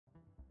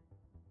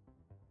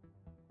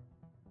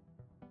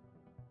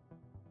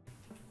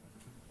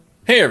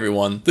Hey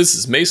everyone, this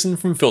is Mason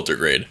from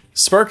FilterGrade.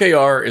 Spark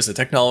AR is the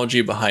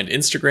technology behind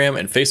Instagram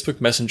and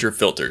Facebook Messenger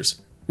filters.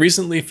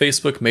 Recently,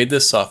 Facebook made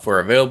this software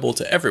available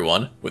to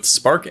everyone with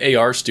Spark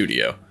AR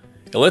Studio.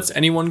 It lets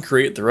anyone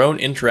create their own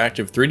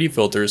interactive 3D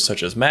filters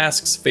such as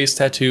masks, face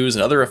tattoos,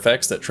 and other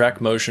effects that track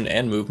motion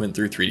and movement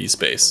through 3D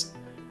space.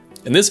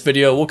 In this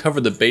video, we'll cover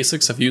the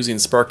basics of using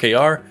Spark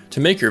AR to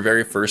make your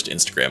very first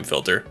Instagram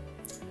filter.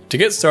 To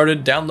get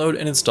started, download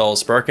and install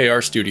Spark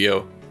AR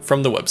Studio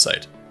from the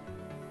website.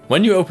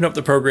 When you open up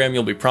the program,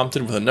 you'll be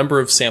prompted with a number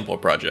of sample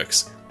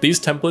projects. These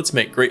templates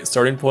make great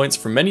starting points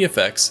for many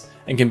effects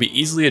and can be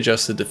easily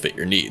adjusted to fit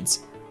your needs.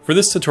 For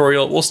this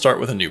tutorial, we'll start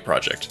with a new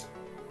project.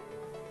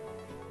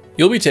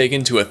 You'll be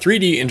taken to a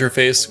 3D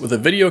interface with a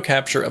video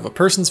capture of a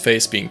person's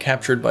face being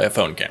captured by a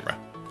phone camera.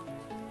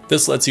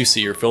 This lets you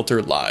see your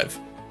filter live.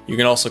 You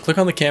can also click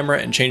on the camera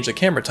and change the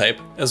camera type,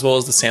 as well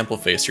as the sample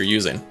face you're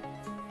using.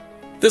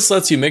 This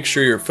lets you make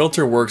sure your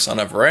filter works on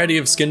a variety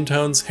of skin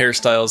tones,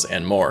 hairstyles,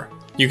 and more.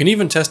 You can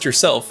even test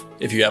yourself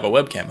if you have a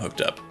webcam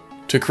hooked up.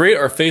 To create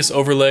our face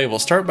overlay, we'll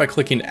start by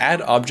clicking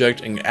Add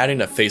Object and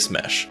adding a face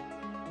mesh.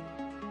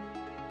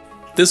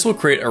 This will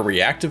create a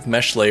reactive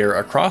mesh layer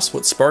across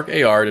what Spark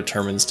AR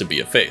determines to be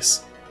a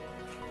face.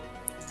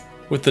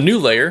 With the new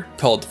layer,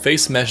 called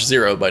Face Mesh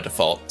 0 by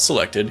default,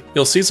 selected,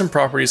 you'll see some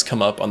properties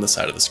come up on the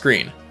side of the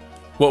screen.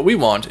 What we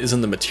want is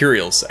in the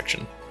Materials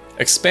section.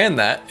 Expand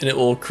that and it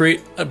will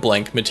create a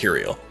blank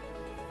material.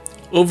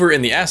 Over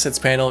in the Assets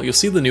panel, you'll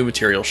see the new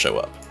material show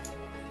up.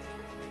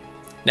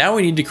 Now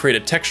we need to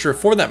create a texture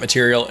for that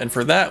material, and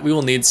for that we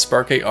will need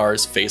Spark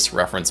AR's face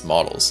reference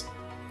models.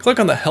 Click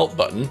on the Help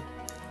button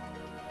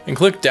and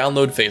click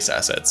Download Face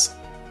Assets.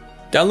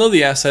 Download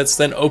the assets,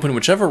 then open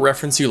whichever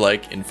reference you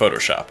like in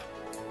Photoshop.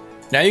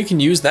 Now you can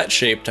use that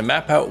shape to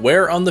map out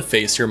where on the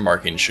face your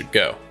markings should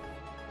go.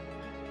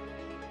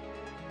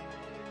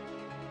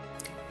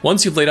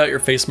 Once you've laid out your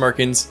face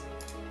markings,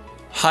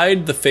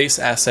 hide the face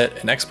asset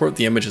and export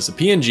the image as a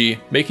PNG,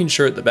 making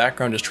sure the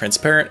background is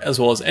transparent as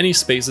well as any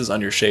spaces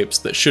on your shapes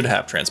that should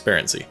have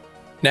transparency.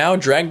 Now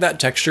drag that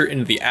texture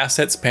into the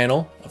Assets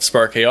panel of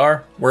Spark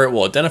AR, where it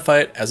will identify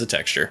it as a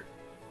texture.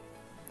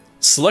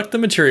 Select the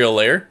material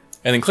layer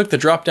and then click the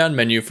drop-down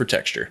menu for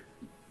texture.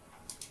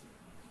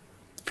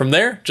 From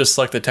there, just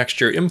select the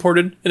texture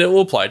imported and it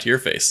will apply to your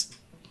face.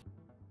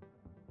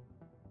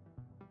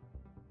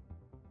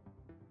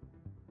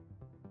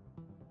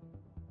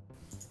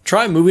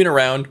 Try moving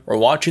around or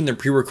watching the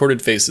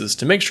pre-recorded faces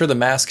to make sure the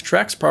mask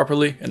tracks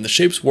properly and the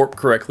shapes warp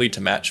correctly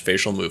to match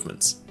facial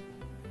movements.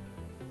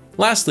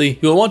 Lastly,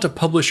 you'll want to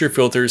publish your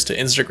filters to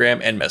Instagram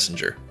and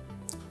Messenger.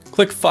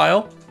 Click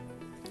File,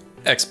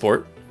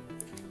 Export,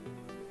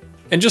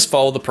 and just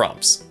follow the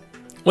prompts.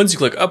 Once you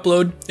click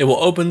Upload, it will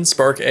open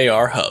Spark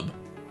AR Hub.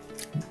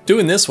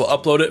 Doing this will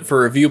upload it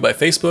for review by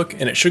Facebook,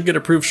 and it should get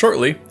approved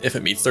shortly if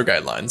it meets their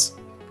guidelines.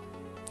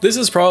 This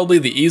is probably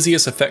the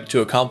easiest effect to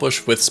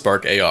accomplish with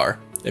Spark AR.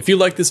 If you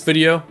like this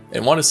video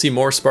and want to see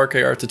more Spark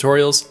AR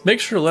tutorials, make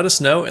sure to let us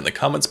know in the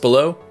comments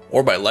below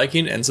or by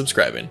liking and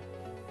subscribing.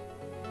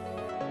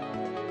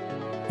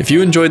 If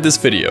you enjoyed this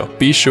video,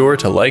 be sure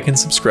to like and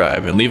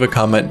subscribe and leave a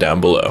comment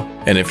down below.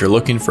 And if you're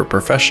looking for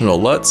professional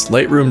LUTs,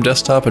 Lightroom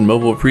desktop and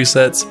mobile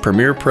presets,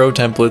 Premiere Pro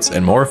templates,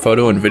 and more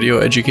photo and video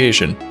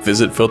education,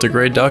 visit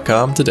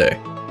FilterGrade.com today.